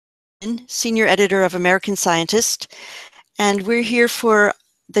Senior Editor of American Scientist, and we're here for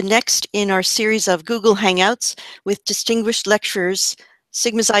the next in our series of Google Hangouts with distinguished lecturers,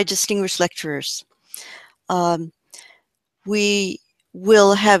 Sigma Xi distinguished lecturers. We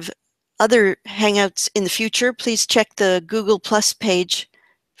will have other Hangouts in the future. Please check the Google Plus page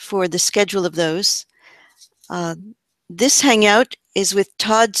for the schedule of those. This Hangout is with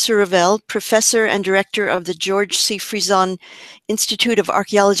Todd Surovell, Professor and Director of the George C. Frison Institute of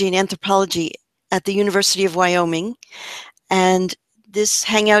Archaeology and Anthropology at the University of Wyoming. And this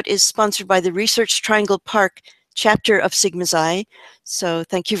Hangout is sponsored by the Research Triangle Park chapter of Sigma Xi. So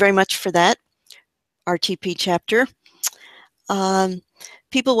thank you very much for that, RTP chapter.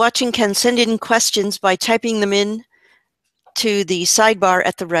 People watching can send in questions by typing them in to the sidebar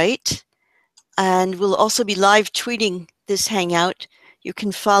at the right. And we'll also be live tweeting this Hangout. You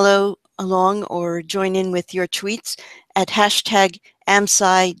can follow along or join in with your tweets at hashtag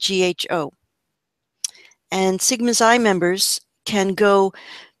 #AmSciGHO. And Sigma Xi members can go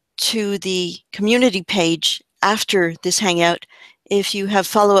to the community page after this Hangout if you have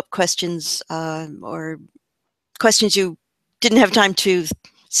follow-up questions or questions you didn't have time to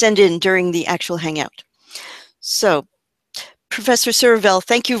send in during the actual Hangout. So, Professor Surovell,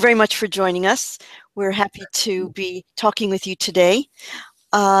 thank you very much for joining us. We're happy to be talking with you today.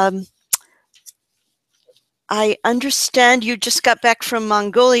 I understand you just got back from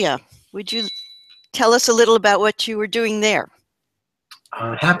Mongolia. Would you tell us a little about what you were doing there?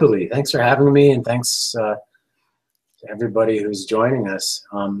 Happily. Thanks for having me, and thanks to everybody who's joining us.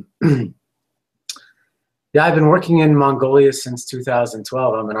 Yeah, I've been working in Mongolia since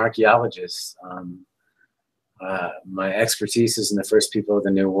 2012. I'm an archaeologist. My expertise is in the first people of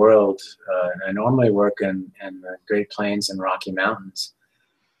the New World. I normally work in the Great Plains and Rocky Mountains.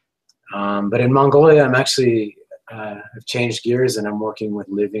 But in Mongolia, I'm actually, I've changed gears and I'm working with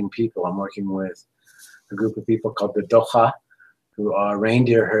living people. I'm working with a group of people called the Dokha, who are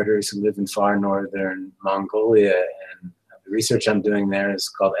reindeer herders who live in far northern Mongolia. And the research I'm doing there is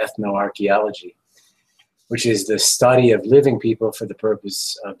called ethnoarchaeology, which is the study of living people for the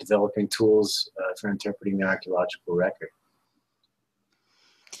purpose of developing tools for interpreting the archaeological record.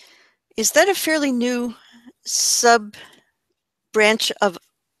 Is that a fairly new sub-branch of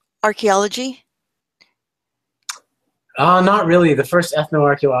archaeology? Not really. The first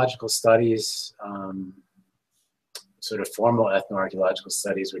ethnoarchaeological studies, sort of formal ethnoarchaeological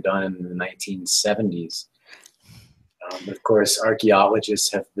studies, were done in the 1970s. Of course,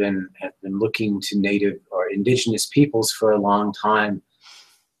 archaeologists have been looking to native or indigenous peoples for a long time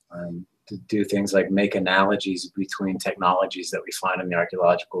to do things like make analogies between technologies that we find in the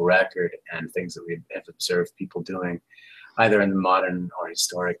archaeological record and things that we have observed people doing, either in the modern or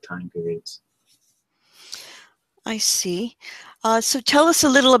historic time periods. I see. So tell us a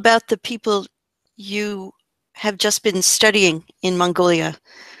little about the people you have just been studying in Mongolia.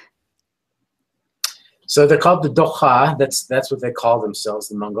 So they're called the Dokha. That's what they call themselves.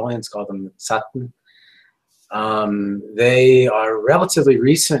 The Mongolians call them the Tsatan. They are relatively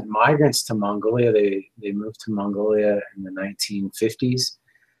recent migrants to Mongolia. They moved to Mongolia in the 1950s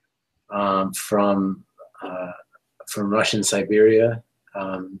from Russian Siberia,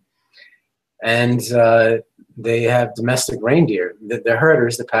 and they have domestic reindeer. They're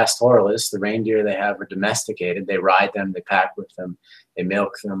herders, the pastoralists. The reindeer they have are domesticated. They ride them, they pack with them, they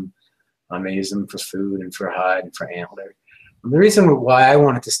milk them. They use them for food and for hide and for antler. And the reason why I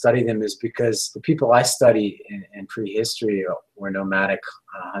wanted to study them is because the people I study in prehistory were nomadic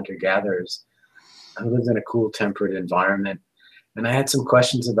hunter-gatherers who lived in a cool, temperate environment. And I had some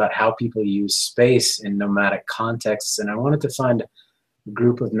questions about how people use space in nomadic contexts. And I wanted to find a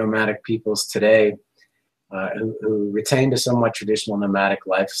group of nomadic peoples today who retained a somewhat traditional nomadic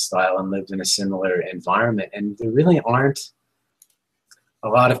lifestyle and lived in a similar environment. And there really aren't a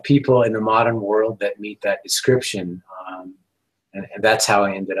lot of people in the modern world that meet that description. And that's how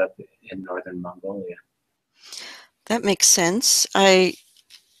I ended up in northern Mongolia. That makes sense. I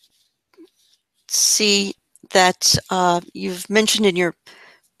see that you've mentioned in your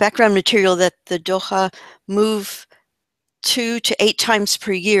background material that the Dokha move 2 to 8 times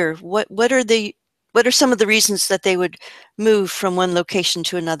per year. What are some of the reasons that they would move from one location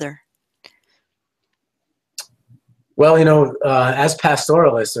to another? Well, you know, as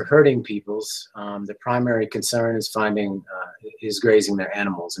pastoralists or herding peoples, the primary concern is grazing their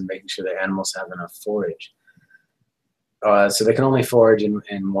animals and making sure their animals have enough forage. So they can only forage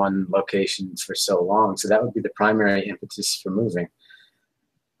in one location for so long. So that would be the primary impetus for moving.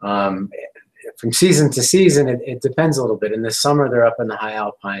 From season to season, it depends a little bit. In the summer, they're up in the high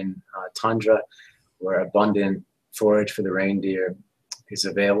alpine tundra, where abundant forage for the reindeer is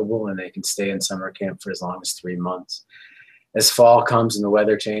available, and they can stay in summer camp for as long as 3 months. As fall comes and the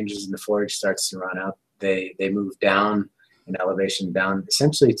weather changes and the forage starts to run out, they move down in elevation, down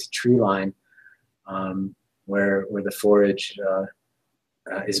essentially to tree line, where the forage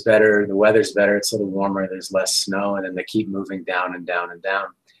is better, the weather's better, it's a little warmer, there's less snow, and then they keep moving down and down and down.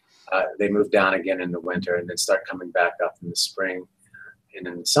 They move down again in the winter and then start coming back up in the spring and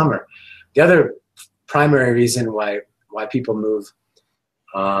in the summer. The other primary reason why people move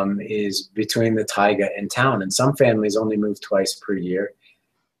is between the taiga and town, and some families only move twice per year,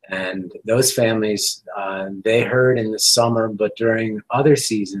 and those families they herd in the summer, but during other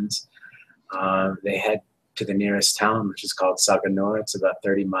seasons they head to the nearest town, which is called Saganor. It's about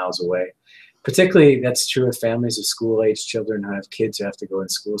 30 miles away. Particularly that's true of families of school-age children who have kids who have to go in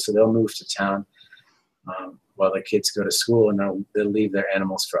school, so they'll move to town while the kids go to school, and they'll leave their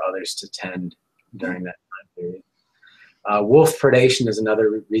animals for others to tend during that time period. Wolf predation is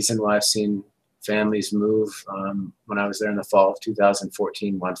another reason why I've seen families move. When I was there in the fall of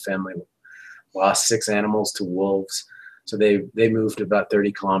 2014, one family lost 6 animals to wolves. So they moved about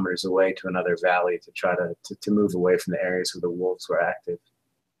 30 kilometers away to another valley to try to move away from the areas where the wolves were active.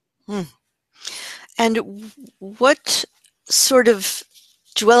 And what sort of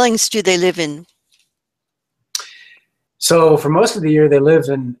dwellings do they live in? So for most of the year, they live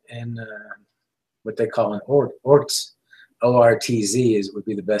in what they call an orts. O-R-T-Z would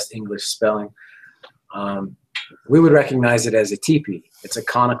be the best English spelling. We would recognize it as a teepee. It's a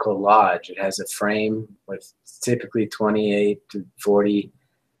conical lodge. It has a frame with typically 28 to 40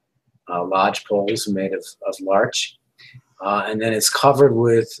 lodge poles made of larch. And then it's covered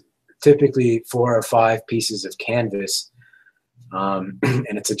with typically 4 or 5 pieces of canvas.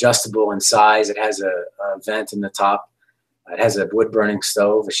 And it's adjustable in size. It has a vent in the top. It has a wood-burning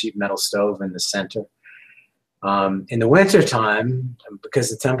stove, a sheet metal stove in the center. In the winter time,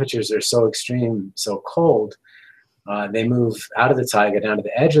 because the temperatures are so extreme, so cold, they move out of the taiga down to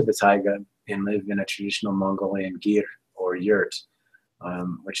the edge of the taiga and live in a traditional Mongolian gir or yurt,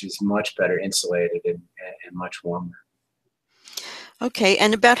 which is much better insulated and much warmer. Okay,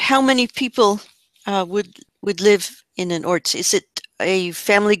 and about how many people would live in an orts? Is it a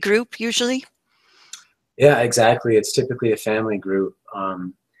family group usually? Yeah, exactly. It's typically a family group.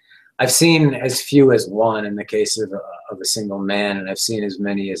 I've seen as few as 1 in the case of a single man, and I've seen as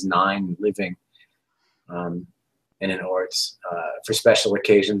many as 9 living in an orts. For special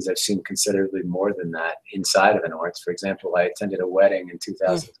occasions, I've seen considerably more than that inside of an orts. For example, I attended a wedding in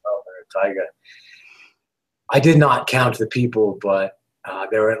 2012 in a taiga. I did not count the people, but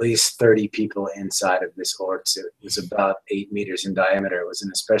there were at least 30 people inside of this orts. It was about 8 meters in diameter. It was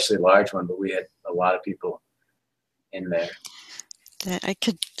an especially large one, but we had a lot of people in there. I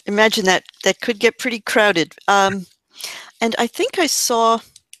could imagine that could get pretty crowded. And I think I saw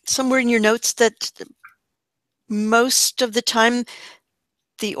somewhere in your notes that most of the time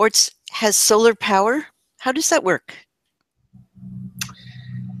the orts has solar power. How does that work?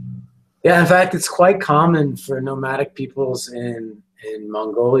 Yeah, in fact, it's quite common for nomadic peoples in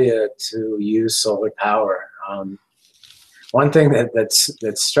Mongolia to use solar power. One thing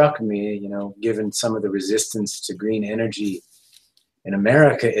that struck me, given some of the resistance to green energy in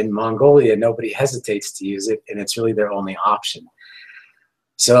America, in Mongolia, nobody hesitates to use it, and it's really their only option.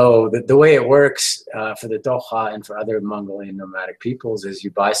 So the way it works for the Dokha and for other Mongolian nomadic peoples is you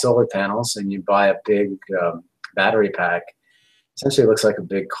buy solar panels and you buy a big battery pack. Essentially, it looks like a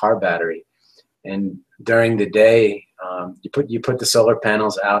big car battery. And during the day, you put the solar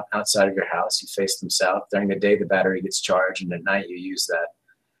panels outside of your house. You face them south. During the day, the battery gets charged, and at night, you use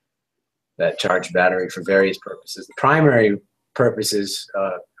that charged battery for various purposes. The primary purposes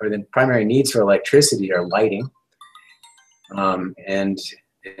or the primary needs for electricity are lighting and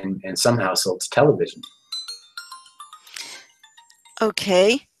some households television.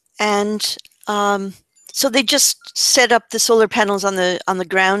 Okay, and so they just set up the solar panels on the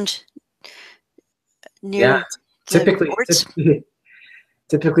ground near typically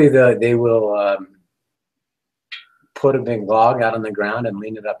they will put a big log out on the ground and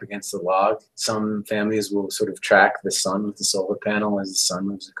lean it up against the log. Some families will sort of track the sun with the solar panel as the sun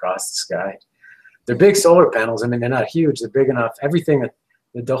moves across the sky. They're big solar panels. I mean, they're not huge. They're big enough. Everything that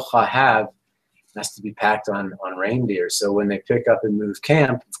the Dokha have has to be packed on reindeer. So when they pick up and move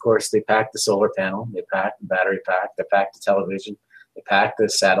camp, of course, they pack the solar panel, they pack the battery pack, they pack the television, they pack the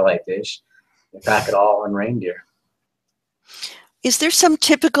satellite dish, they pack it all on reindeer. Is there some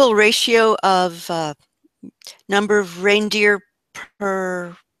typical ratio of number of reindeer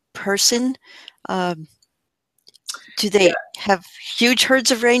per person? Do they have huge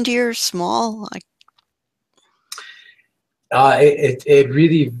herds of reindeer, small? It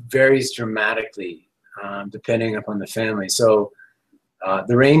really varies dramatically depending upon the family. So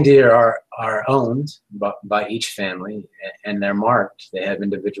the reindeer are owned by each family, and they're marked. They have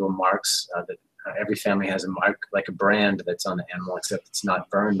individual marks that every family has a mark, like a brand that's on the animal, except it's not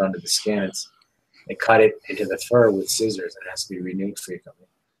burned under the skin. They cut it into the fur with scissors, and it has to be renewed frequently.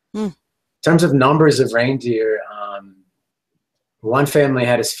 Mm. In terms of numbers of reindeer, one family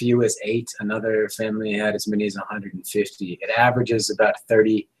had as few as 8. Another family had as many as 150. It averages about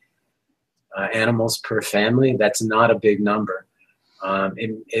 30 animals per family. That's not a big number.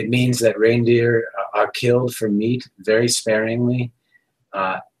 It means that reindeer are killed for meat very sparingly.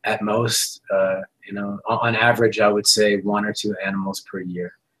 At most, on average, I would say 1 or 2 animals per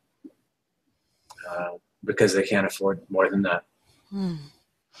year, because they can't afford more than that. Hmm.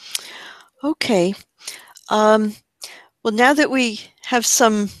 Okay. Well, now that we have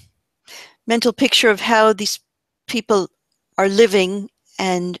some mental picture of how these people are living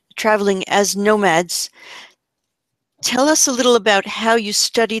and traveling as nomads, tell us a little about how you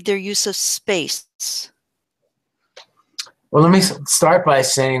studied their use of space. Well, let me start by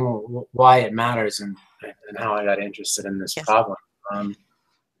saying why it matters and how I got interested in this problem.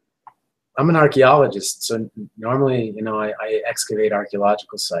 I'm an archaeologist, so normally, I excavate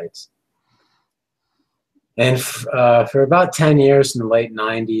archaeological sites. And for about 10 years, from the late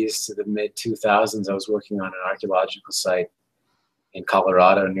 90s to the mid 2000s, I was working on an archaeological site in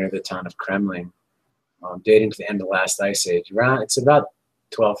Colorado near the town of Kremling, dating to the end of the last ice age. It's about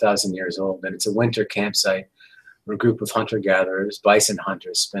 12,000 years old, and it's a winter campsite where a group of hunter-gatherers, bison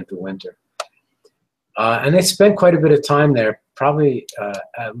hunters, spent the winter. And they spent quite a bit of time there, probably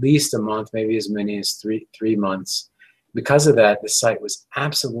at least a month, maybe as many as three months. Because of that, the site was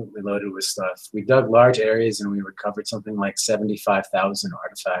absolutely loaded with stuff. We dug large areas and we recovered something like 75,000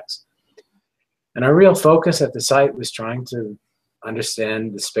 artifacts. And our real focus at the site was trying to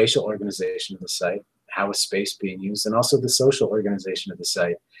understand the spatial organization of the site, how was space being used, and also the social organization of the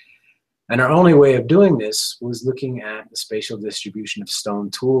site. And our only way of doing this was looking at the spatial distribution of stone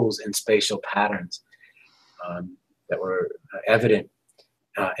tools and spatial patterns that were evident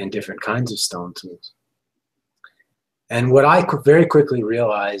in different kinds of stone tools. And what I very quickly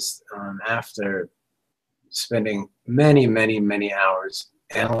realized after spending many, many, many hours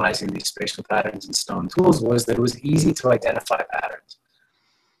analyzing these spatial patterns in stone tools was that it was easy to identify patterns,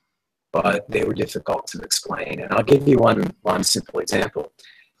 but they were difficult to explain. And I'll give you one simple example.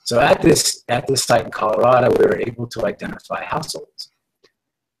 So at this site in Colorado, we were able to identify households.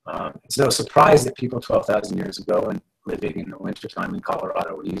 It's no surprise that people 12,000 years ago and living in the wintertime in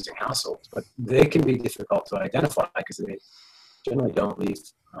Colorado were using households, but they can be difficult to identify because they generally don't leave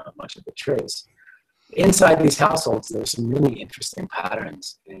much of a trace. Inside these households, there's some really interesting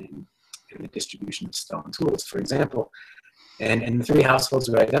patterns in the distribution of stone tools. For example, in the 3 households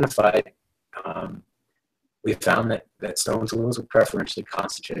we identified, we found that stone tools were preferentially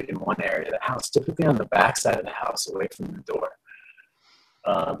concentrated in one area of the house, typically on the back side of the house, away from the door,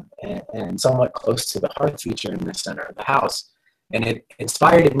 and somewhat close to the hearth feature in the center of the house. And it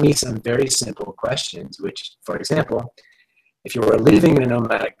inspired in me some very simple questions, which, for example, if you were living in a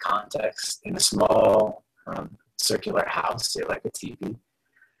nomadic context in a small circular house, say like a teepee,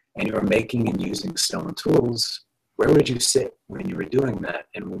 and you were making and using stone tools, where would you sit when you were doing that?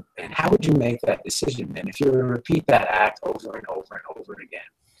 And how would you make that decision? And if you were to repeat that act over and over and over again,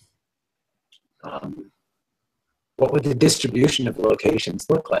 what would the distribution of locations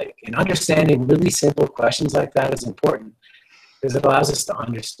look like? And understanding really simple questions like that is important because it allows us to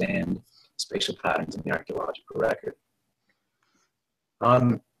understand spatial patterns in the archaeological record.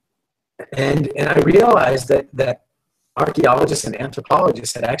 And I realized that archaeologists and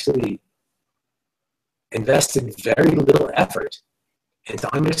anthropologists had actually invested very little effort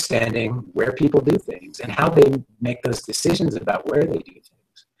into understanding where people do things and how they make those decisions about where they do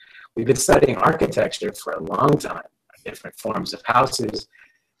things. We've been studying architecture for a long time, different forms of houses,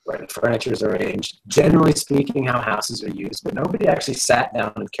 where the furniture is arranged, generally speaking, how houses are used, but nobody actually sat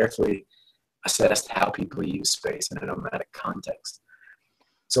down and carefully assessed how people use space in a nomadic context.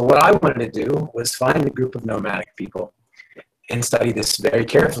 So what I wanted to do was find a group of nomadic people and study this very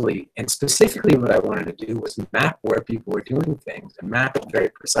carefully. And specifically what I wanted to do was map where people were doing things and map it very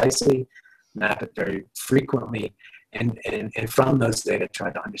precisely, map it very frequently, and from those data try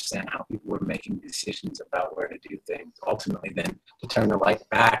to understand how people were making decisions about where to do things, ultimately then to turn the light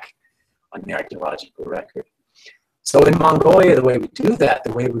back on the archaeological record. So in Mongolia, the way we do that,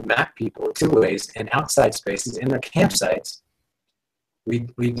 the way we map people 2 ways, in outside spaces, in their campsites, we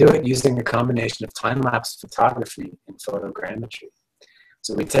do it using a combination of time-lapse photography and photogrammetry.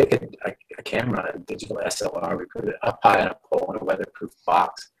 So we take a camera, a digital SLR, we put it up high on a pole in a weatherproof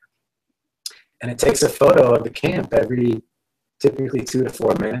box, and it takes a photo of the camp every typically 2 to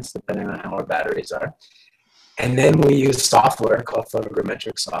 4 minutes, depending on how our batteries are. And then we use software called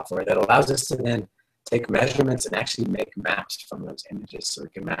photogrammetric software that allows us to then take measurements and actually make maps from those images. So we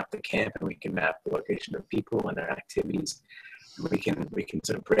can map the camp, and we can map the location of people and their activities. And we can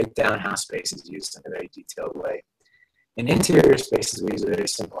sort of break down how space is used in a very detailed way. In interior spaces, we use a very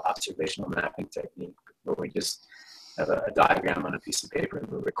simple observational mapping technique where we just have a diagram on a piece of paper and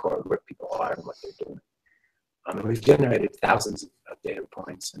we record where people are and what they're doing. And we've generated thousands of data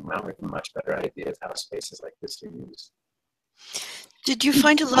points, and now we have a much better idea of how spaces like this are used. Did you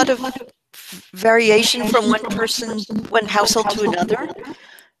find a lot of variation from one household to another?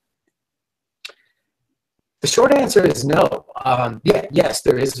 The short answer is no. Yes,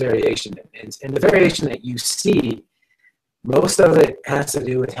 there is variation. And the variation that you see, most of it has to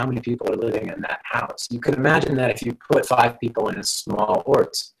do with how many people are living in that house. You can imagine that if you put 5 people in a small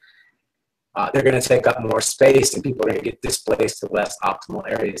orts, they're going to take up more space, and people are going to get displaced to less optimal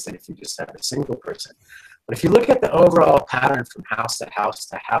areas than if you just have a single person. But if you look at the overall pattern from house to house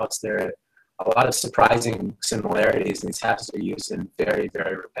to house, there are a lot of surprising similarities, and these houses are used in very,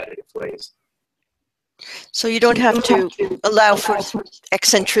 very repetitive ways. So you don't have to allow for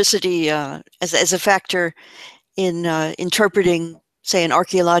eccentricity as a factor in interpreting, say, an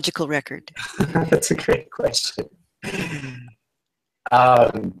archaeological record? That's a great question.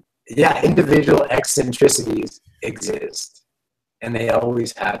 Yeah, individual eccentricities exist, and they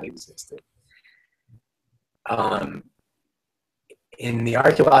always have existed. In the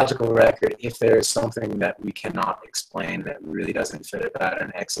archaeological record, if there is something that we cannot explain that really doesn't fit a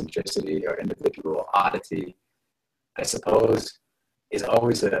pattern, eccentricity or individual oddity, I suppose, is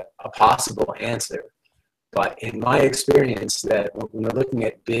always a possible answer. But in my experience, that when we're looking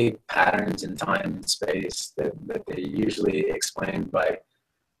at big patterns in time and space, that they're usually explained by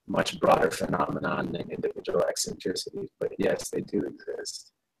much broader phenomenon than individual eccentricities. But yes, they do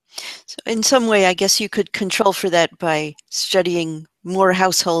exist. So in some way, I guess you could control for that by studying more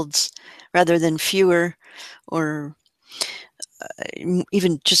households rather than fewer, or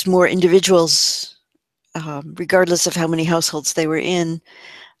even just more individuals, regardless of how many households they were in.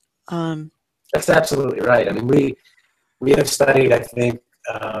 That's absolutely right. I mean, we have studied, I think,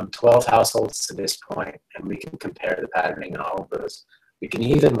 12 households to this point, and we can compare the patterning in all of those. We can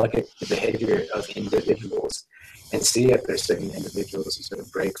even look at the behavior of individuals and see if there's certain individuals who sort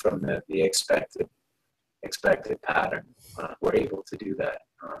of break from the expected pattern. We're able to do that.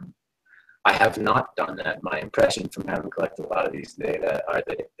 I have not done that. My impression from having collected a lot of these data are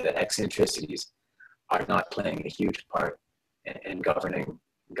that the eccentricities are not playing a huge part in governing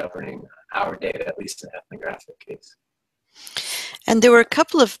our data, at least in the ethnographic case. And there were a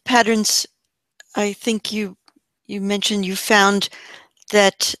couple of patterns, I think you mentioned you found,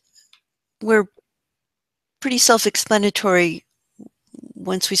 that were pretty self-explanatory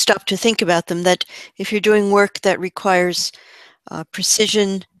once we stop to think about them, that if you're doing work that requires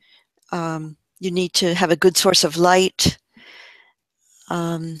precision, you need to have a good source of light.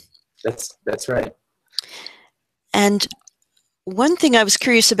 That's right. And one thing I was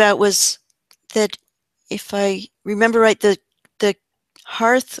curious about was that, if I remember right, the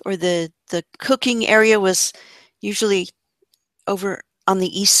hearth or the cooking area was usually over on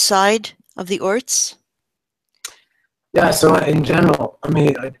the east side of the orts. Yeah, so in general, let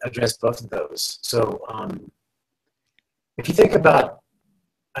me address both of those. So if you think about,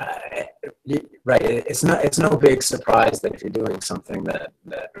 right, it's no big surprise that if you're doing something that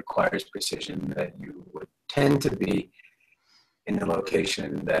requires precision, that you would tend to be in the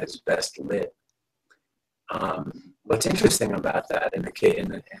location that is best lit. What's interesting about that in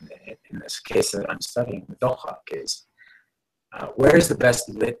this case that I'm studying, the Doha case, where is the best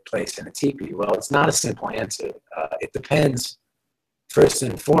lit place in a teepee? Well, it's not a simple answer. It depends, first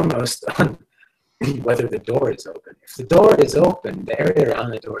and foremost, on whether the door is open. If the door is open, the area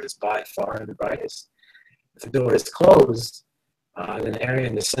around the door is by far the brightest. If the door is closed, then the area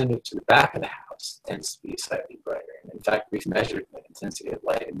in the center to the back of the house tends to be slightly brighter. And in fact, we've measured the intensity of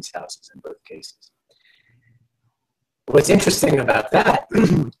light in these houses in both cases. What's interesting about that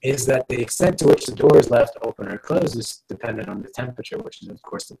is that the extent to which the door is left open or closed is dependent on the temperature, which is of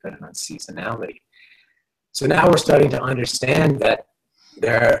course dependent on seasonality. So now we're starting to understand that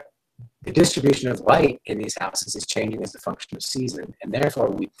the distribution of light in these houses is changing as a function of season, and therefore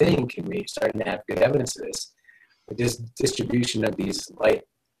we think, and we're starting to have good evidence of this, the distribution of these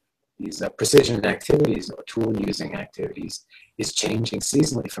precision activities or tool using activities is changing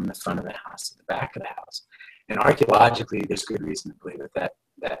seasonally from the front of the house to the back of the house. And archaeologically, there's good reason to believe that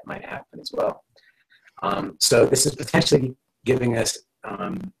that might happen as well. So this is potentially giving us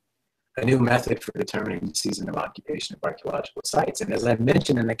a new method for determining the season of occupation of archaeological sites. And as I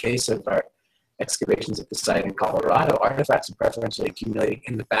mentioned in the case of our excavations at the site in Colorado, artifacts are preferentially accumulating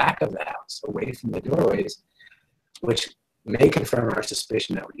in the back of the house, away from the doorways, which may confirm our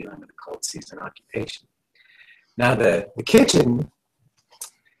suspicion that we're dealing with a cold season occupation. Now the kitchen,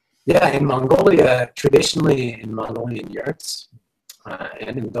 yeah, in Mongolia, traditionally in Mongolian yurts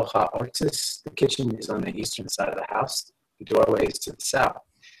and in Doha Ortis, the kitchen is on the eastern side of the house, the doorway is to the south.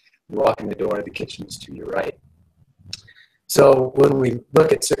 You walk in the door, the kitchen is to your right. So when we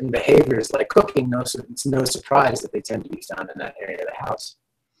look at certain behaviors like cooking, it's no surprise that they tend to be found in that area of the house.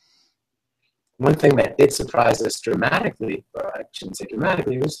 One thing that did surprise us dramatically, or I shouldn't say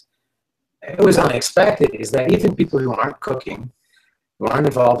dramatically, it was unexpected, is that even people who aren't cooking, who aren't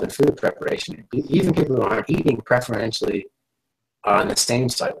involved in food preparation, even people who aren't eating preferentially are on the same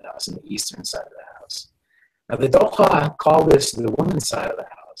side of the house, on the eastern side of the house. Now the Doha call this the woman's side of the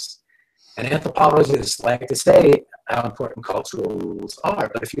house. And anthropologists like to say how important cultural rules are,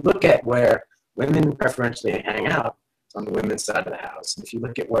 but if you look at where women preferentially hang out, it's on the women's side of the house. And if you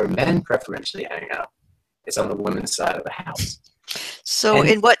look at where men preferentially hang out, it's on the women's side of the house. So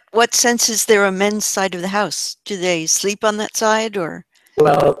in what sense is there a men's side of the house? Do they sleep on that side, or?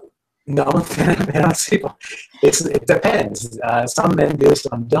 Well, no, they don't sleep. It depends. Some men do,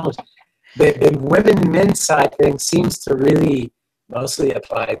 some don't. The women men's side thing seems to really mostly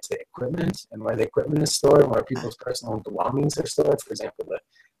apply to equipment and where the equipment is stored and where people's personal belongings are stored. For example,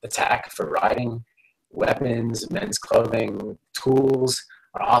 the tack for riding, weapons, men's clothing, tools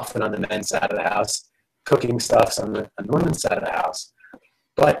are often on the men's side of the house. Cooking stuff's on the women's side of the house.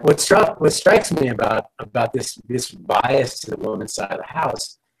 But what strikes me about this bias to the women's side of the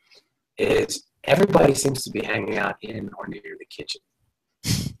house is everybody seems to be hanging out in or near the kitchen.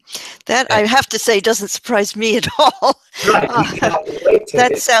 That, I have to say, doesn't surprise me at all. Right.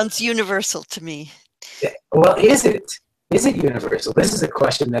 That sounds universal to me. Well, is it universal? This is a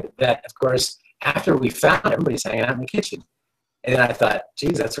question that of course, after we found everybody's hanging out in the kitchen. And then I thought,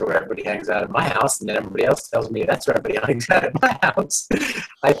 geez, that's where everybody hangs out in my house. And then everybody else tells me that's where everybody hangs out in my house.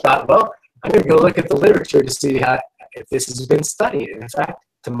 I thought, well, I'm going to go look at the literature to see if this has been studied. And in fact,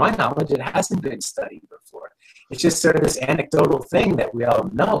 to my knowledge, it hasn't been studied before. It's just sort of this anecdotal thing that we all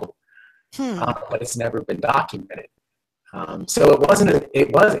know, but it's never been documented. So it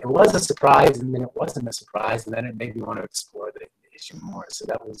was a surprise, and then it wasn't a surprise, and then it made me want to explore the issue more. So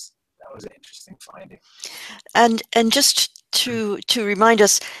that was an interesting finding. And just to remind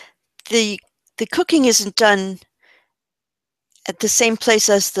us, the cooking isn't done at the same place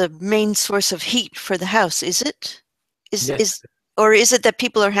as the main source of heat for the house, is it? Yes. Or is it that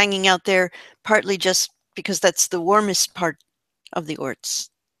people are hanging out there partly just because that's the warmest part of the orts?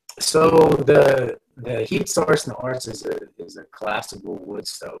 So the heat source in the orts is a collapsible wood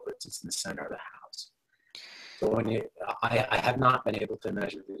stove. It's in the center of the house. So when I have not been able to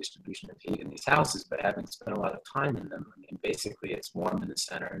measure the distribution of heat in these houses, but having spent a lot of time in them, I mean, basically it's warm in the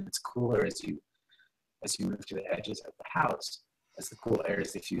center and it's cooler as you move to the edges of the house, as the cool air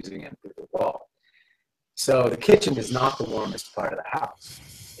is diffusing in through the wall. So the kitchen is not the warmest part of the house.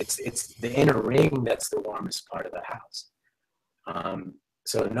 It's the inner ring that's the warmest part of the house.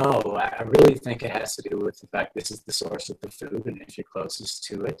 So no, I really think it has to do with the fact this is the source of the food, and if you're closest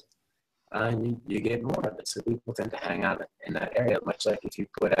to it, you get more of it. So people tend to hang out in that area, much like if you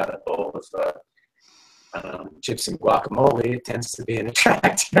put out a bowl of chips and guacamole, it tends to be an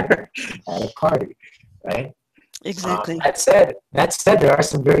attractor at a party, right? Exactly. That said, there are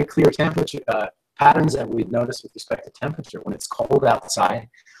some very clear temperature patterns that we've noticed with respect to temperature. When it's cold outside,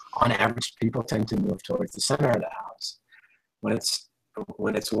 on average, people tend to move towards the center of the house. When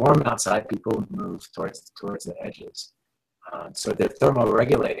it's warm outside, people move towards the edges. So they're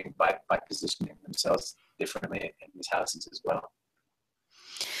thermoregulating by positioning themselves differently in these houses as well.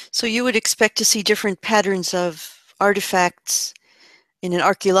 So you would expect to see different patterns of artifacts in an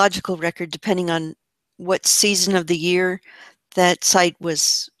archaeological record depending on what season of the year that site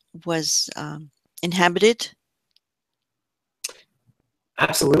was inhabited?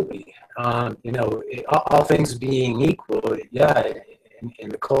 Absolutely. All things being equal, yeah, in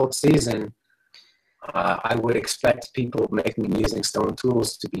the cold season, I would expect people making and using stone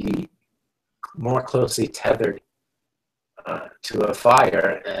tools to be more closely tethered to a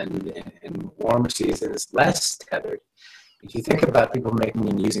fire, and in warmer seasons, less tethered. If you think about people making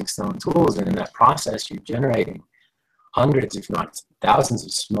and using stone tools, and in that process, you're generating hundreds, if not thousands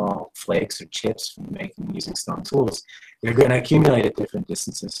of small flakes or chips from making using stone tools. They're going to accumulate at different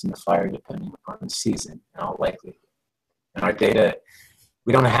distances in the fire depending upon the season and all likelihood. And our data,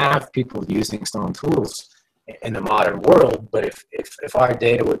 we don't have people using stone tools in the modern world, but if our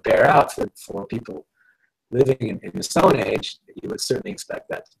data would bear out for people living in the Stone Age, you would certainly expect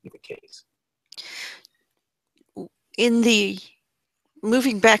that to be the case.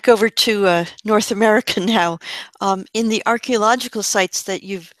 Moving back over to North America now, in the archaeological sites that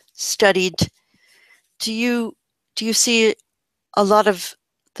you've studied, do you see a lot of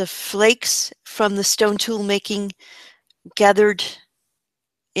the flakes from the stone tool making gathered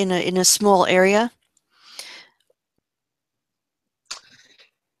in a small area?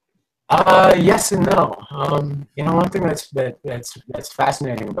 Yes and no. One thing that's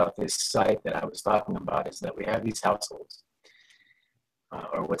fascinating about this site that I was talking about is that we have these households,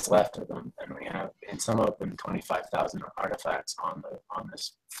 or what's left of them, and we have in some of them 25,000 artifacts on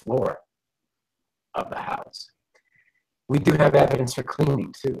this floor of the house. We do have evidence for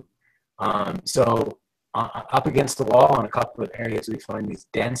cleaning too. So up against the wall in a couple of areas, we find these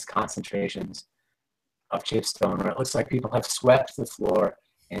dense concentrations of chipstone where it looks like people have swept the floor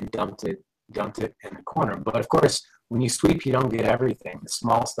and dumped it in the corner. But of course, when you sweep, you don't get everything. The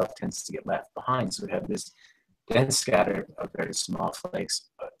small stuff tends to get left behind. So we have this dense scatter of very small flakes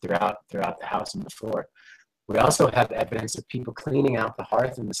throughout the house and the floor. We also have evidence of people cleaning out the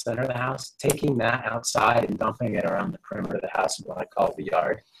hearth in the center of the house, taking that outside and dumping it around the perimeter of the house in what I call the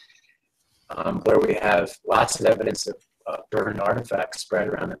yard, where we have lots of evidence of burned artifacts spread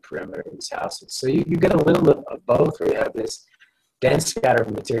around the perimeter of these houses. So you get a little bit of both, where you have this dense scatter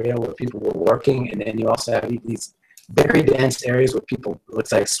of material where people were working, and then you also have these very dense areas where people, it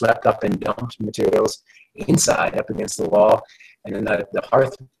looks like, swept up and dumped materials inside up against the wall, and then the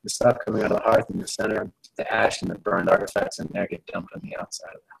hearth, the stuff coming out of the hearth in the center, the ash and the burned artifacts in there get dumped on the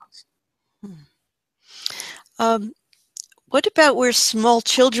outside of the house. What about where small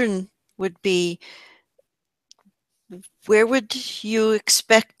children would be? Where would you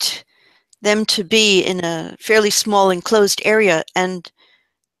expect them to be in a fairly small enclosed area, and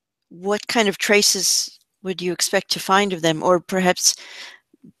what kind of traces would you expect to find of them? Or perhaps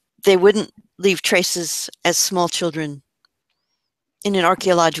they wouldn't leave traces as small children in an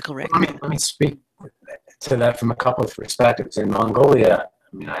archaeological record. Let me speak to that from a couple of perspectives. In Mongolia,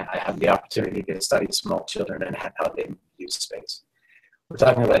 I have the opportunity to study small children and how they use space. We're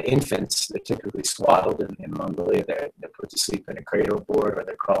talking about infants. They're typically swaddled in Mongolia. They're put to sleep in a cradle board, or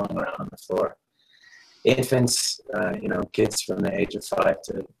they're crawling around on the floor. Infants, kids from the age of 5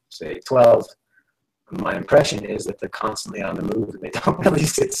 to, say, 12, my impression is that they're constantly on the move. They don't really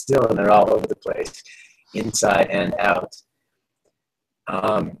sit still, and they're all over the place, inside and out.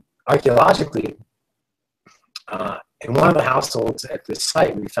 Archaeologically, in one of the households at this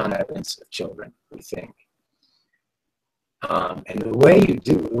site, we found evidence of children, we think. And the way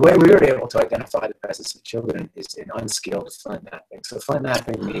we were able to identify the presence of children is in unskilled flint knapping. So flint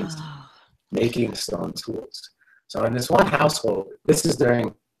knapping means making stone tools. So in this one household, this is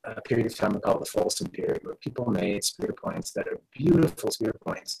during a period of time we call the Folsom period, where people made spear points that are beautiful spear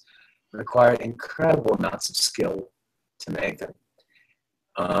points, required incredible amounts of skill to make them.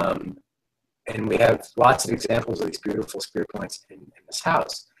 And we have lots of examples of these beautiful spear points in this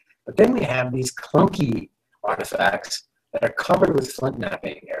house. But then we have these clunky artifacts that are covered with flint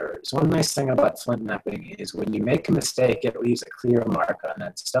knapping errors. One nice thing about flint knapping is when you make a mistake, it leaves a clear mark on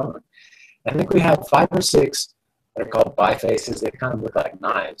that stone. I think we have 5 or 6 that are called bifaces. They kind of look like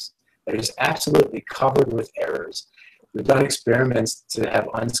knives. They're just absolutely covered with errors. We've done experiments to have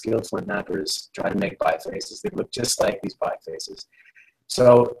unskilled flint knappers try to make bifaces. They look just like these bifaces.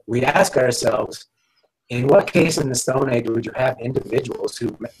 So we ask ourselves, in what case in the Stone Age would you have individuals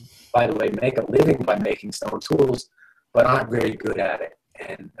who, by the way, make a living by making stone tools, but aren't very good at it?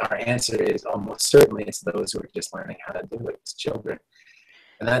 And our answer is almost certainly it's those who are just learning how to do it. It's children.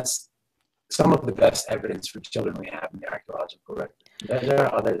 And that's some of the best evidence for children we have in the archaeological record. There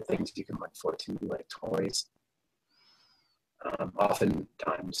are other things you can look for too, like toys.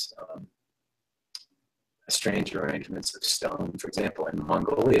 Oftentimes, strange arrangements of stone. For example, in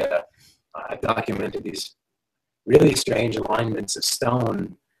Mongolia, I documented these really strange alignments of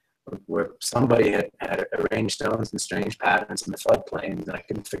stone where somebody had arranged stones in strange patterns in the floodplains, and I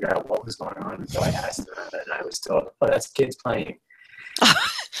couldn't figure out what was going on until I asked about it, and I was told, oh, that's kids playing.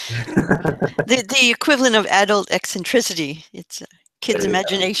 The equivalent of adult eccentricity. It's kids'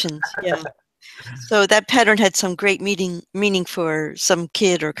 imaginations. Yeah. So that pattern had some great meaning for some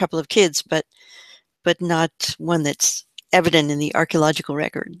kid or a couple of kids, but not one that's evident in the archaeological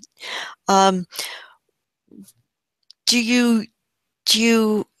record. is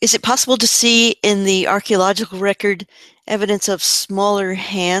it possible to see in the archaeological record evidence of smaller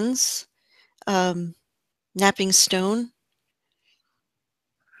hands napping stone?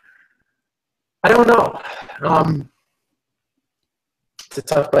 I don't know. It's a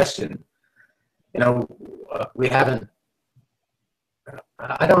tough question. We haven't,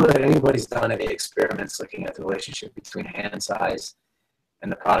 I don't know that anybody's done any experiments looking at the relationship between hand size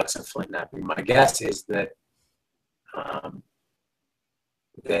and the products of flint knapping. My guess is that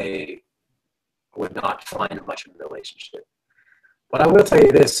they would not find much of a relationship. But I will tell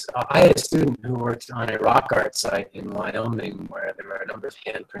you this, I had a student who worked on a rock art site in Wyoming where there were a number of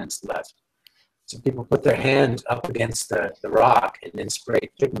handprints left. So people put their hand up against the rock and then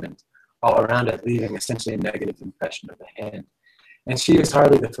sprayed pigment all around it, leaving essentially a negative impression of the hand. And she is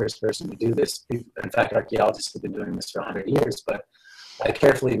hardly the first person to do this. In fact, archaeologists have been doing this for 100 years, but by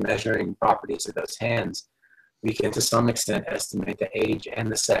carefully measuring properties of those hands, we can to some extent estimate the age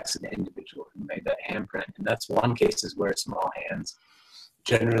and the sex of the individual who made that handprint. And that's one case where small hands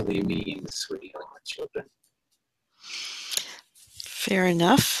generally means we're dealing with children. Fair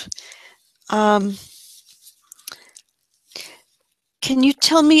enough. Can you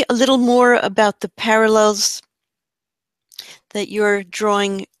tell me a little more about the parallels that you're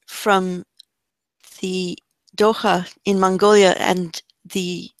drawing from the Doha in Mongolia and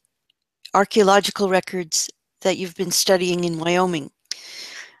the archaeological records that you've been studying in Wyoming?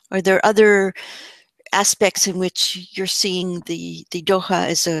 Are there other aspects in which you're seeing the Doha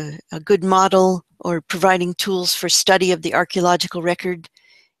as a good model or providing tools for study of the archaeological record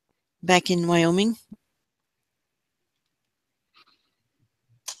back in Wyoming?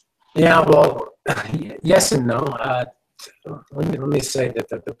 Yeah, well, yes and no. Let me say that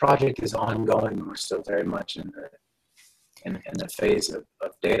the project is ongoing. We're still very much in the phase of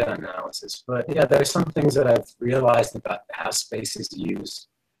data analysis. But yeah, there are some things that I've realized about how space is used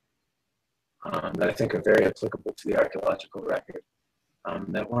that I think are very applicable to the archaeological record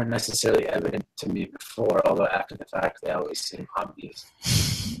that weren't necessarily evident to me before, although after the fact they always seem obvious.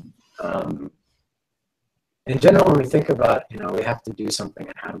 In general, when we think about, we have to do something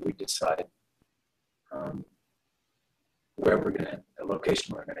and how do we decide where we're going to, the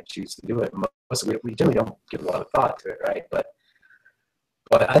location we're going to choose to do it. We generally don't give a lot of thought to it, right? But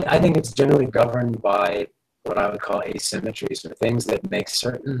I think it's generally governed by what I would call asymmetries, or things that make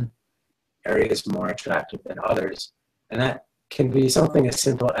certain areas more attractive than others. And that can be something as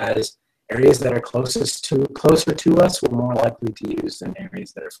simple as areas that are closer to us, we're more likely to use than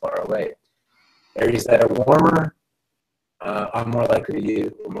areas that are far away. Areas that are warmer are more likely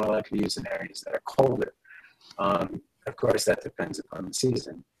to use than areas that are colder. Of course, that depends upon the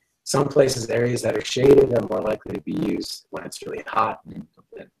season. Some places, areas that are shaded are more likely to be used when it's really hot than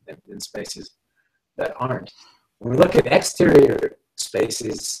spaces that aren't. When we look at exterior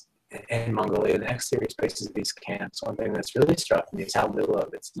spaces in Mongolia, the exterior spaces of these camps, one thing that's really struck me is how little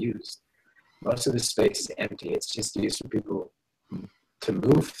of it's used. Most of the space is empty. It's just used for people to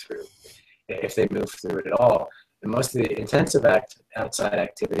move through, if they move through it at all. And most of the intensive outside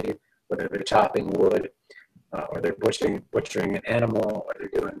activity, whether they're chopping wood, or they're butchering an animal, or they're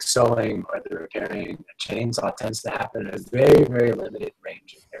doing sewing, or they're carrying a chainsaw, tends to happen in a very, very limited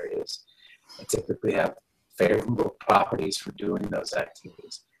range of areas. They typically have favorable properties for doing those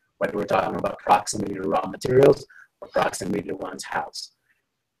activities, whether we're talking about proximity to raw materials or proximity to one's house.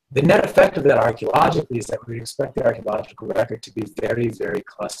 The net effect of that archaeologically is that we expect the archaeological record to be very, very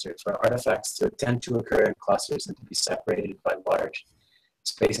clustered, for artifacts to tend to occur in clusters and to be separated by large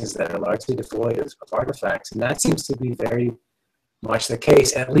spaces that are largely devoid of artifacts. And that seems to be very much the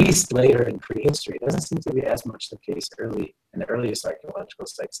case, at least later in prehistory. It doesn't seem to be as much the case in the earliest archaeological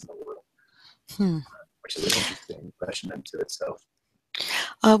sites in the world, which is an interesting question unto itself.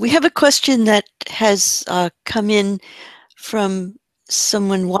 We have a question that has come in from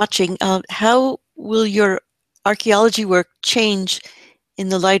someone watching. How will your archaeology work change in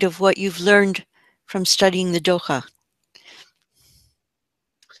the light of what you've learned from studying the Doha?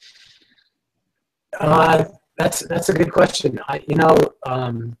 That's a good question. I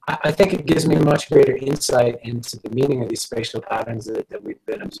think it gives me a much greater insight into the meaning of these spatial patterns that we've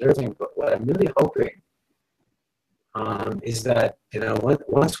been observing. But what I'm really hoping is that,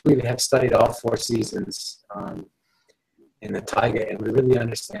 once we have studied all 4 seasons in the taiga, and we really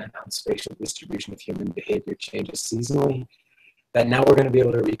understand how the spatial distribution of human behavior changes seasonally, that now we're going to be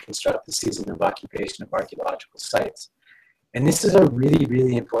able to reconstruct the season of occupation of archaeological sites. And this is a really,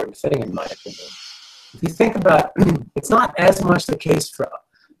 really important thing, in my opinion. If you think about, it's not as much the case for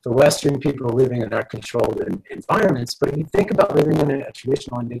Western people living in our controlled environments, but if you think about living in a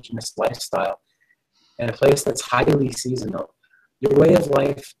traditional indigenous lifestyle, in a place that's highly seasonal, your way of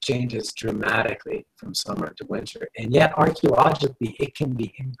life changes dramatically from summer to winter. And yet, archaeologically, it can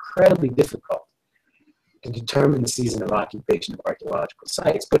be incredibly difficult to determine the season of occupation of archaeological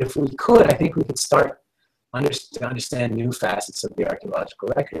sites. But if we could, I think we could start to understand new facets of the archaeological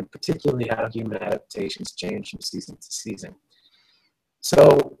record, particularly how human adaptations change from season to season.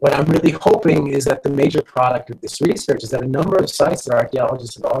 So what I'm really hoping is that the major product of this research is that a number of sites that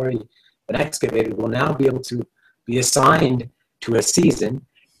archaeologists have already been excavated will now be able to be assigned to a season.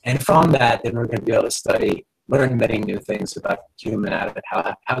 And from that, then we're going to be able to learn many new things about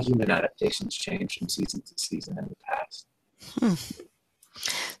how human adaptations change from season to season in the past.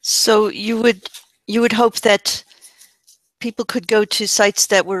 So you would hope that people could go to sites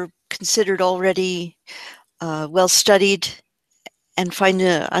that were considered already well studied and find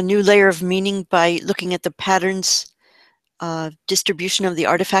a new layer of meaning by looking at the patterns, distribution of the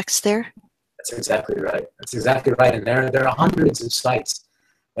artifacts there? That's exactly right. That's exactly right. And there are hundreds of sites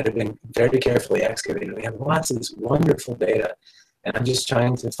that have been very carefully excavated. We have lots of this wonderful data, and I'm just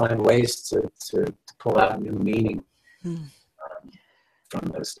trying to find ways to pull out new meaning from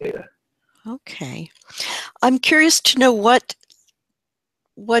those data. Okay. I'm curious to know what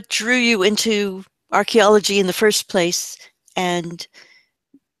drew you into archaeology in the first place, and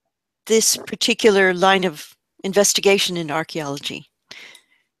this particular line of investigation in archaeology.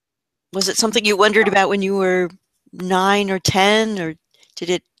 Was it something you wondered about when you were 9 or 10, or did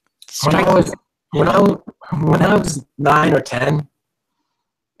it strike when I was 9 or 10,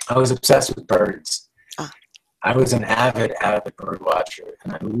 I was obsessed with birds. I was an avid bird watcher,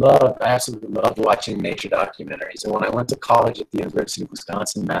 and I absolutely loved watching nature documentaries. And when I went to college at the University of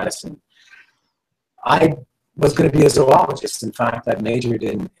Wisconsin-Madison, I was going to be a zoologist. In fact, I majored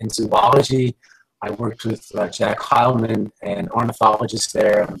in zoology. I worked with Jack Heilman, an ornithologist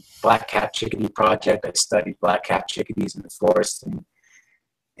there, on the black-capped chickadee project. I studied black-capped chickadees in the forest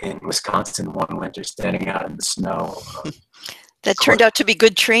in Wisconsin one winter, standing out in the snow. That turned out to be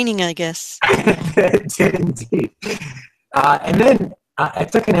good training, I guess. It did indeed. And then I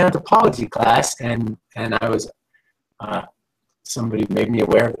took an anthropology class, and I was somebody made me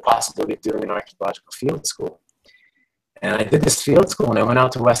aware of the possibility of doing an archaeological field school. And I did this field school, and I went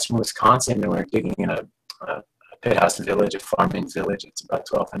out to western Wisconsin, and we were digging in a pit house village, a farming village. It's about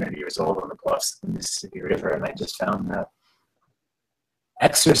 1,200 years old on the bluffs of the Mississippi River, and I just found that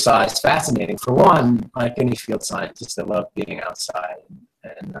exercise fascinating. For one, like any field scientist, I love being outside.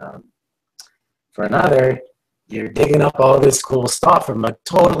 And for another, you're digging up all this cool stuff from a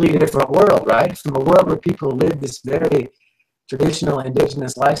totally different world, right? From a world where people lived this very traditional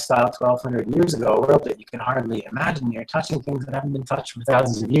indigenous lifestyle 1,200 years ago, a world that you can hardly imagine. You're touching things that haven't been touched for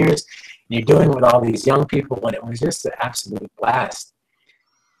thousands of years, and you're doing it with all these young people, and it was just an absolute blast.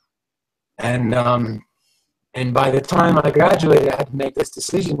 And by the time I graduated, I had to make this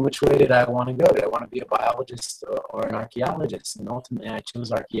decision: which way did I want to go? Did I want to be a biologist or an archaeologist? And ultimately, I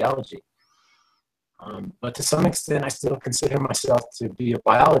chose archaeology. But to some extent, I still consider myself to be a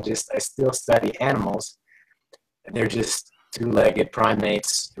biologist. I still study animals. They're just two-legged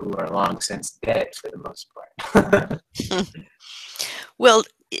primates who are long since dead for the most part. Well,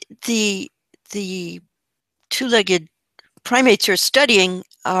 the two-legged primates you're studying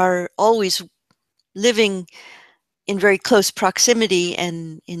are always living in very close proximity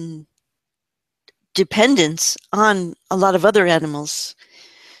and in dependence on a lot of other animals.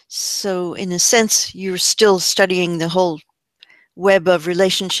 So in a sense, you're still studying the whole web of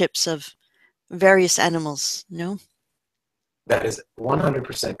relationships of various animals, no? That is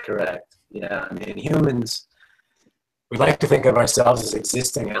 100% correct. Yeah, I mean, humans, we like to think of ourselves as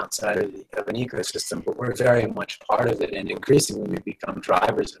existing outside of an ecosystem, but we're very much part of it, and increasingly we become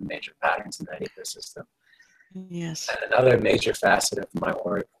drivers of major patterns in that ecosystem. Yes. And another major facet of my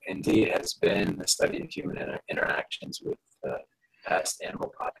work, indeed, has been the study of human interactions with past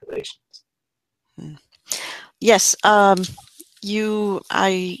animal populations. Yes, you,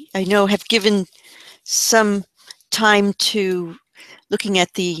 I know, have given some time to looking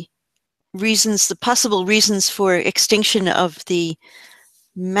at the reasons, the possible reasons for extinction of the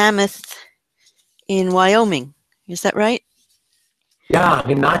mammoth in Wyoming. Is that right? Yeah, I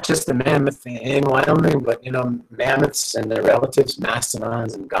mean, not just the mammoth in Wyoming, but, you know, mammoths and their relatives,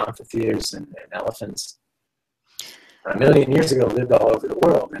 mastodons and gomphotheres and elephants. A million years ago lived all over the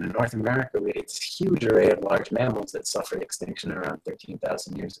world, and in North America we had this huge array of large mammals that suffered extinction around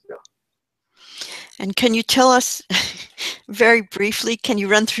 13,000 years ago. And can you tell us very briefly, can you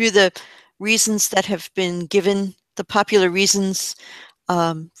run through the reasons that have been given, the popular reasons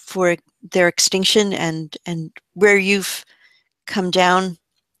for their extinction, and where you've come down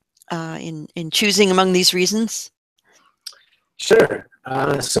in choosing among these reasons? Sure.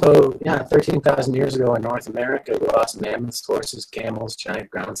 So, yeah, 13,000 years ago in North America, we lost mammoths, horses, camels, giant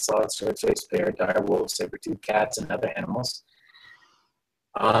ground sloths, short-faced bear, dire wolves, saber-toothed cats, and other animals.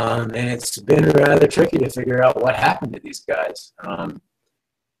 And it's been rather tricky to figure out what happened to these guys.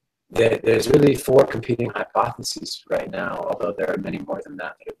 There's really four competing hypotheses right now, although there are many more than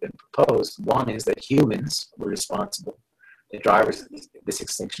that have been proposed. One is that humans were responsible, the drivers of this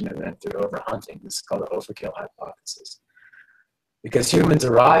extinction event through overhunting. This is called the overkill hypothesis. Because humans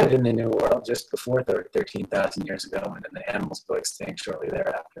arrived in the New World just before 13,000 years ago, and then the animals go extinct shortly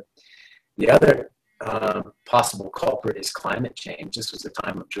thereafter. The other possible culprit is climate change. This was a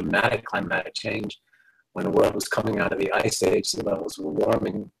time of dramatic climatic change when the world was coming out of the ice age. Sea levels were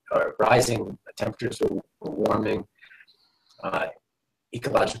warming, or rising, temperatures were warming,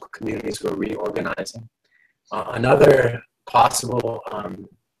 ecological communities were reorganizing. Another possible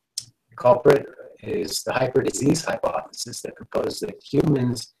culprit is the hyperdisease hypothesis that proposed that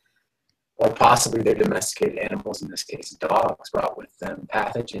humans, or possibly their domesticated animals, in this case dogs, brought with them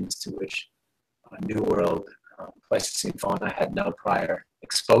pathogens to which New World Pleistocene fauna had no prior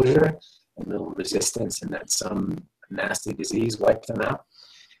exposure and little resistance, and that some nasty disease wiped them out.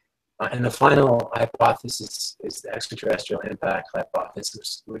 And the final hypothesis is the extraterrestrial impact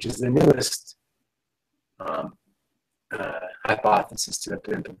hypothesis, which is the newest hypothesis to have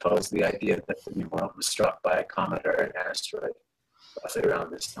been proposed, the idea that the New World was struck by a comet or an asteroid roughly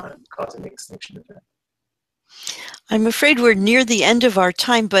around this time, causing the extinction event. I'm afraid we're near the end of our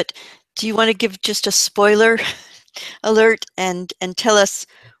time, but do you want to give just a spoiler alert and tell us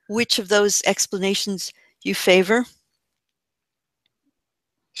which of those explanations you favor?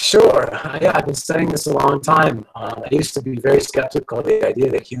 Sure. Yeah, I've been studying this a long time. I used to be very skeptical of the idea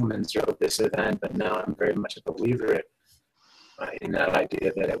that humans drove this event, but now I'm very much a believer in that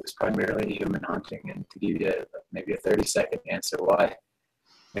idea that it was primarily human hunting. And to give you maybe a 30-second answer why.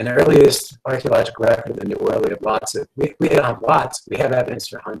 In the earliest archaeological record of the New World, we have lots of, we have evidence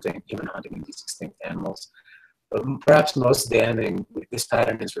for hunting, human hunting in these extinct animals. But perhaps most damning, this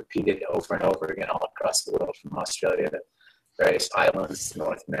pattern is repeated over and over again all across the world, from Australia to various islands to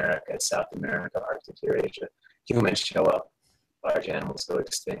North America, South America, Arctic, Eurasia. Humans show up, large animals go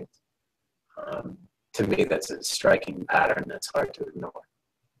extinct. To me, that's a striking pattern that's hard to ignore.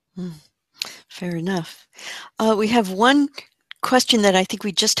 Fair enough. We have one question that I think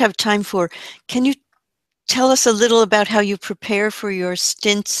we just have time for. Can you tell us a little about how you prepare for your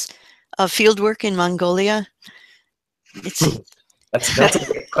stints of fieldwork in Mongolia? That's a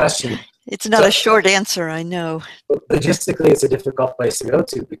great question. It's not a short answer, I know. Logistically, it's a difficult place to go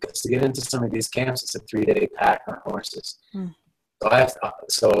to, because to get into some of these camps, it's a 3-day pack on horses.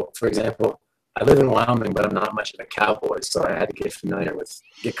 So for example, I live in Wyoming, but I'm not much of a cowboy, so I had to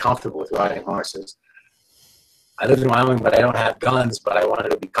get comfortable with riding horses. I live in Wyoming, but I don't have guns, but I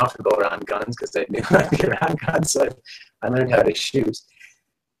wanted to be comfortable around guns because I knew I'd be around guns, so I learned how to shoot.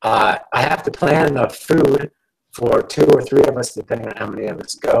 I have to plan enough food for 2 or 3 of us, depending on how many of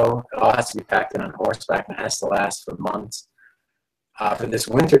us go. It all has to be packed in on horseback, and it has to last for months. For this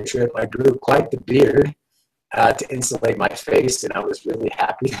winter trip, I grew quite the beard to insulate my face, and I was really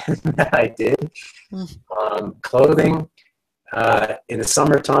happy that I did. Clothing, in the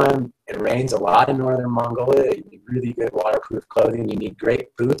summertime, it rains a lot in northern Mongolia. You need really good waterproof clothing. You need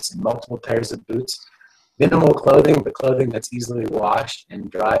great boots and multiple pairs of boots. Minimal clothing, but clothing that's easily washed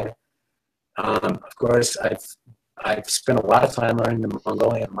and dried. Of course, I've spent a lot of time learning the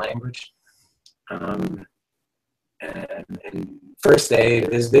Mongolian language. And first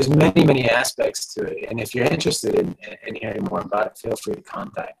aid, there's many aspects to it. And if you're interested in hearing more about it, feel free to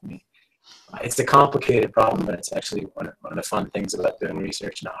contact me. It's a complicated problem, but it's actually one of the fun things about doing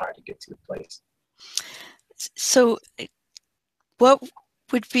research, not hard to get to a place. So what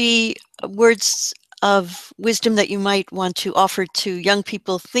would be words of wisdom that you might want to offer to young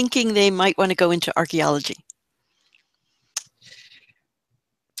people thinking they might want to go into archaeology?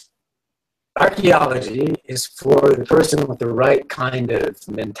 Archaeology is for the person with the right kind of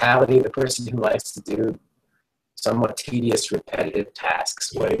mentality, the person who likes to do somewhat tedious, repetitive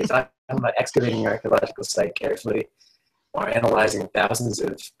tasks. Whether you're talking about excavating an archaeological site carefully or analyzing thousands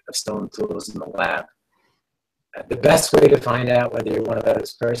of stone tools in the lab, the best way to find out whether you're one of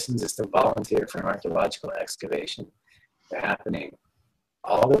those persons is to volunteer for an archaeological excavation. They're happening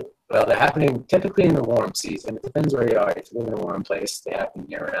they're happening typically in the warm season. It depends where you are. If you live in a warm place, they happen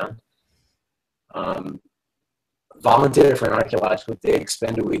year-round. Volunteer for an archaeological dig,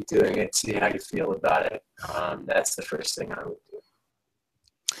 spend a week doing it, see how you feel about it. That's the first thing I would do.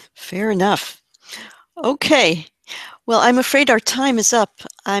 Fair enough. Okay. Well, I'm afraid our time is up.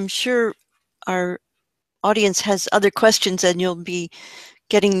 I'm sure our audience has other questions, and you'll be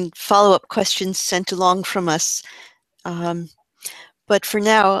getting follow-up questions sent along from us. But for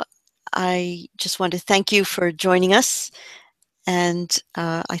now, I just want to thank you for joining us. And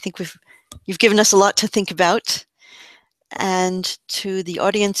I think you've given us a lot to think about. And to the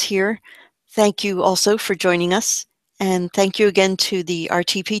audience here, thank you also for joining us. And thank you again to the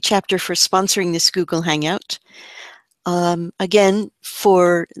RTP chapter for sponsoring this Google Hangout. Again,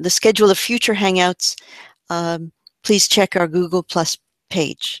 for the schedule of future Hangouts, please check our Google Plus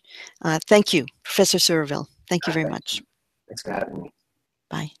page. Thank you, Professor Surovell. Thank you very much. Thanks for having me.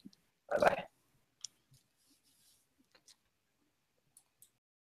 Bye. Bye-bye.